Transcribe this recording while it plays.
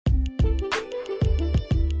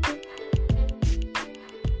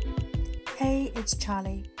it's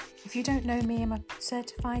Charlie. If you don't know me, I'm a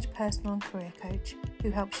certified personal and career coach who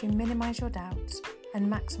helps you minimise your doubts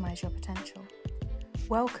and maximise your potential.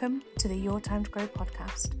 Welcome to the Your Time to Grow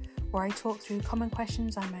podcast, where I talk through common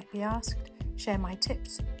questions I might be asked, share my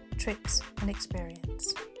tips, tricks and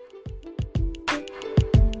experience.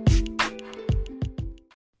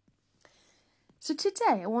 So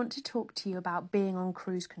today I want to talk to you about being on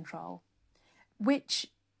cruise control, which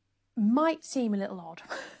might seem a little odd.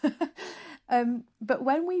 But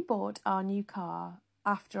when we bought our new car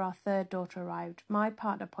after our third daughter arrived, my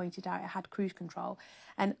partner pointed out it had cruise control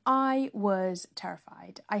and I was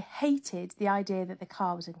terrified. I hated the idea that the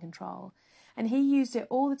car was in control, and he used it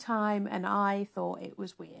all the time and I thought it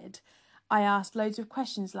was weird. I asked loads of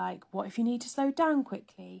questions like, what if you need to slow down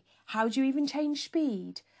quickly? How do you even change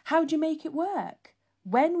speed? How do you make it work?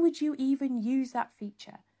 When would you even use that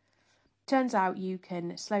feature? Turns out you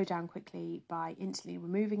can slow down quickly by instantly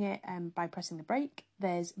removing it and by pressing the brake.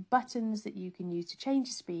 There's buttons that you can use to change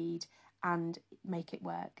the speed and make it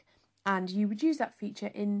work. And you would use that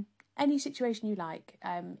feature in any situation you like.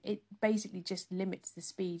 It basically just limits the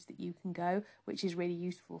speeds that you can go, which is really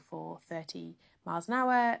useful for 30 miles an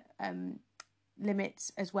hour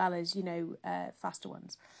limits as well as, faster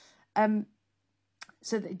ones.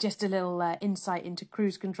 So that just a little insight into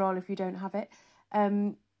cruise control if you don't have it.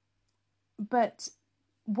 But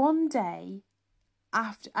one day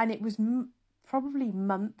after, and it was probably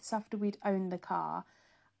months after we'd owned the car,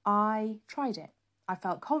 I tried it. I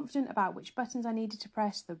felt confident about which buttons I needed to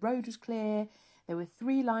press. The road was clear. There were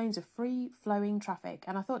 3 lines of free-flowing traffic.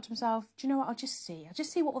 And I thought to myself, do you know what? I'll just see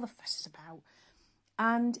what all the fuss is about.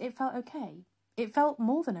 And it felt okay. It felt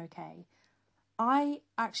more than okay. I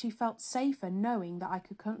actually felt safer knowing that I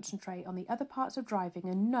could concentrate on the other parts of driving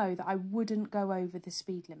and know that I wouldn't go over the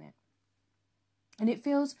speed limit. And it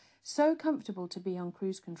feels so comfortable to be on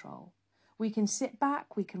cruise control. We can sit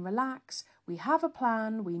back, we can relax, we have a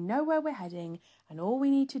plan, we know where we're heading, and all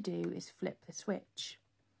we need to do is flip the switch.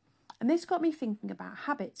 And this got me thinking about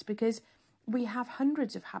habits, because we have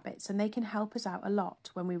hundreds of habits and they can help us out a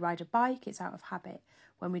lot. When we ride a bike, it's out of habit.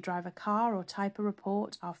 When we drive a car or type a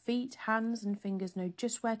report, our feet, hands and fingers know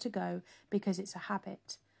just where to go because it's a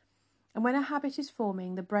habit. And when a habit is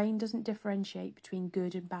forming, the brain doesn't differentiate between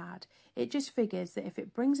good and bad. It just figures that if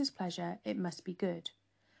it brings us pleasure, it must be good.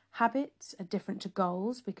 Habits are different to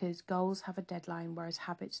goals because goals have a deadline, whereas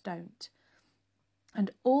habits don't.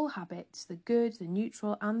 And all habits, the good, the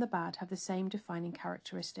neutral and the bad, have the same defining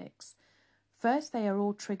characteristics. First, they are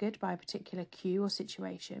all triggered by a particular cue or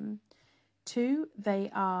situation. 2,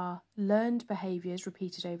 they are learned behaviours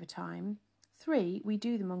repeated over time. 3, we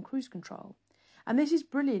do them on cruise control. And this is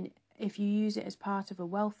brilliant if you use it as part of a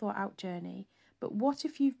well thought out journey. But what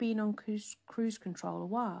if you've been on cruise control a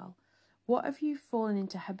while? What if you've fallen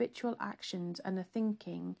into habitual actions and a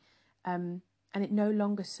thinking and it no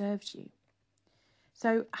longer serves you?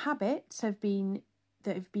 So habits that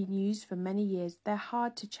have been used for many years, they're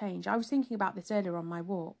hard to change. I was thinking about this earlier on my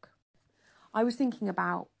walk. I was thinking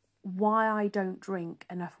about why I don't drink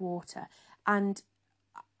enough water. And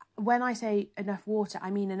when I say enough water,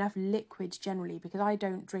 I mean enough liquids generally, because I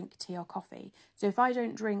don't drink tea or coffee. So if I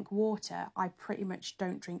don't drink water, I pretty much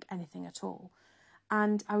don't drink anything at all.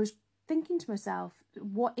 And I was thinking to myself,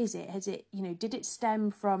 what is it? Did it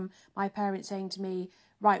stem from my parents saying to me,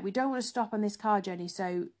 right, we don't want to stop on this car journey,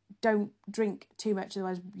 so don't drink too much,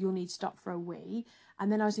 otherwise you'll need to stop for a wee.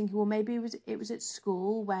 And then I was thinking, well, maybe it was at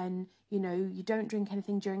school when, you don't drink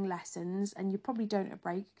anything during lessons and you probably don't at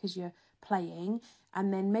break because you're playing.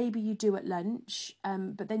 And then maybe you do at lunch,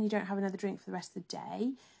 but then you don't have another drink for the rest of the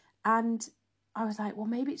day. And I was like, well,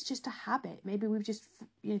 maybe it's just a habit. Maybe we've just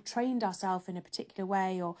trained ourselves in a particular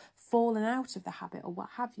way or fallen out of the habit or what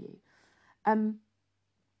have you.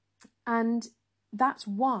 And that's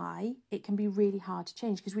why it can be really hard to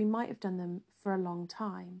change, because we might have done them for a long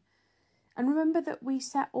time. And remember that we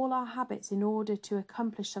set all our habits in order to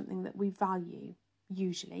accomplish something that we value,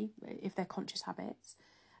 usually, if they're conscious habits.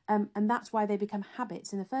 And that's why they become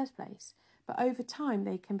habits in the first place. But over time,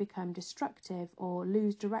 they can become destructive or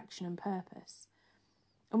lose direction and purpose.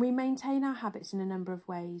 And we maintain our habits in a number of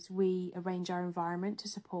ways. We arrange our environment to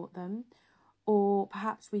support them, or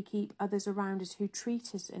perhaps we keep others around us who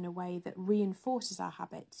treat us in a way that reinforces our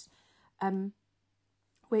habits.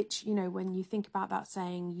 Which, when you think about that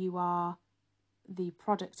saying, you are the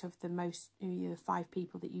product of the 5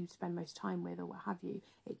 people that you spend most time with or what have you,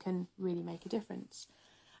 it can really make a difference.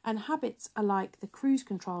 And habits are like the cruise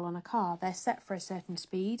control on a car. They're set for a certain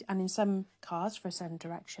speed, and in some cars for a certain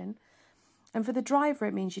direction. And for the driver,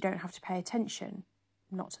 it means you don't have to pay attention,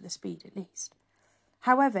 not to the speed at least.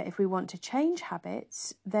 However, if we want to change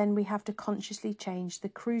habits, then we have to consciously change the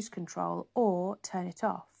cruise control or turn it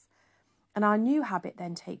off. And our new habit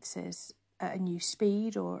then takes us at a new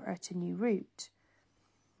speed or at a new route.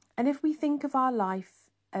 And if we think of our life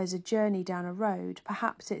as a journey down a road,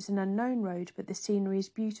 perhaps it's an unknown road, but the scenery is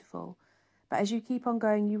beautiful. But as you keep on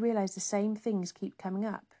going, you realise the same things keep coming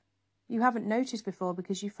up. You haven't noticed before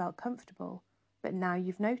because you felt comfortable, but now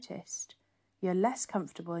you've noticed. You're less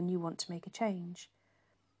comfortable and you want to make a change.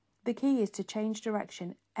 The key is to change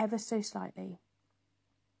direction ever so slightly.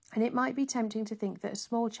 And it might be tempting to think that a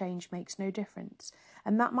small change makes no difference.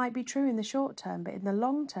 And that might be true in the short term, but in the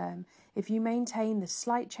long term, if you maintain the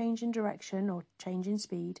slight change in direction or change in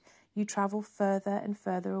speed, you travel further and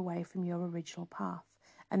further away from your original path.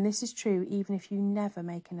 And this is true even if you never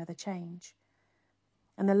make another change.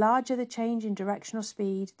 And the larger the change in direction or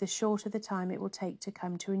speed, the shorter the time it will take to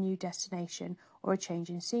come to a new destination or a change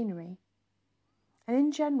in scenery. And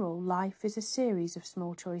in general, life is a series of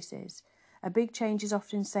small choices. A big change is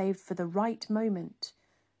often saved for the right moment.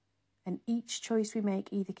 And each choice we make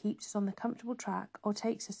either keeps us on the comfortable track or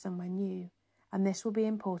takes us somewhere new. And this will be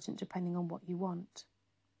important depending on what you want.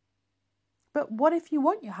 But what if you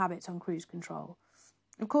want your habits on cruise control?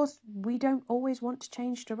 Of course, we don't always want to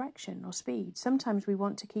change direction or speed. Sometimes we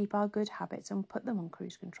want to keep our good habits and put them on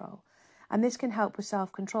cruise control. And this can help with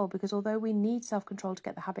self-control because although we need self-control to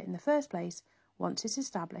get the habit in the first place, once it's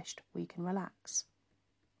established, we can relax.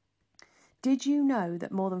 Did you know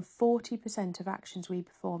that more than 40% of actions we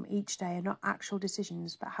perform each day are not actual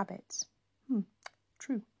decisions but habits?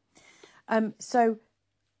 True. So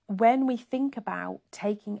when we think about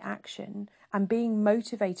taking action and being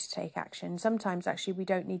motivated to take action, sometimes actually we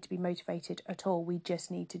don't need to be motivated at all. We just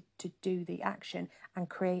need to do the action and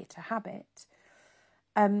create a habit.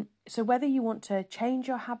 So whether you want to change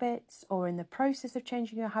your habits or in the process of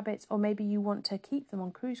changing your habits, or maybe you want to keep them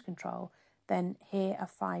on cruise control, then here are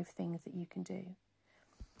 5 things that you can do.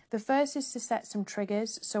 The first is to set some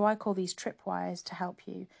triggers. So I call these tripwires to help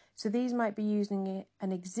you. So these might be using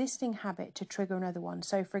an existing habit to trigger another one.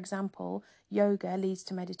 So for example, yoga leads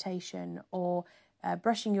to meditation, or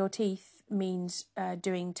brushing your teeth means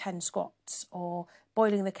doing 10 squats, or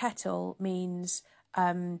boiling the kettle means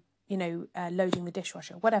loading the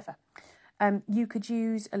dishwasher, whatever. You could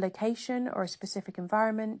use a location or a specific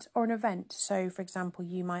environment or an event. So, for example,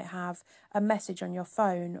 you might have a message on your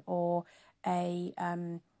phone or a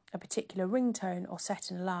particular ringtone, or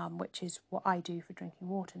set an alarm, which is what I do for drinking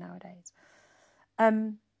water nowadays.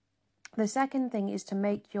 The second thing is to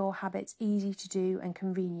make your habits easy to do and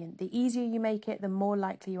convenient. The easier you make it, the more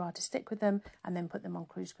likely you are to stick with them and then put them on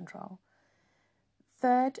cruise control.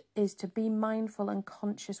 Third is to be mindful and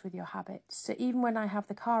conscious with your habits. So even when I have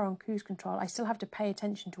the car on cruise control, I still have to pay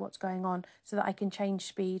attention to what's going on so that I can change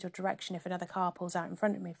speed or direction if another car pulls out in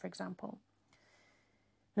front of me, for example.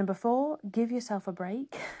 Number 4, give yourself a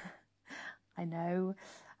break. I know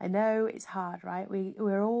it's hard, right?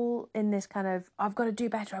 We're all in this kind of, I've got to do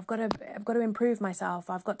better, I've got to improve myself,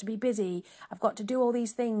 I've got to be busy, I've got to do all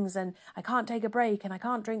these things, and I can't take a break, and I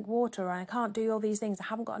can't drink water, and I can't do all these things, I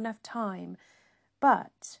haven't got enough time.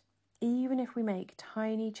 But even if we make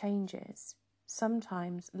tiny changes,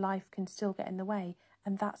 sometimes life can still get in the way,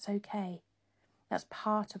 and that's okay. That's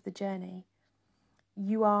part of the journey.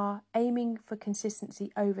 You are aiming for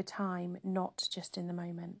consistency over time, not just in the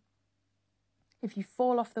moment. If you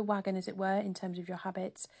fall off the wagon, as it were, in terms of your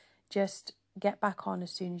habits, just get back on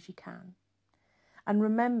as soon as you can. And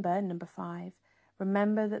remember, number 5,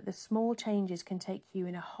 remember that the small changes can take you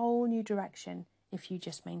in a whole new direction if you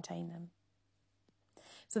just maintain them.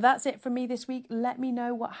 So that's it from me this week. Let me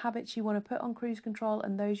know what habits you want to put on cruise control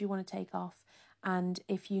and those you want to take off. And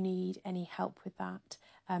if you need any help with that,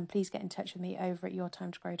 please get in touch with me over at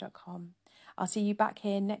yourtimetogrow.com. I'll see you back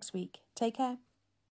here next week. Take care.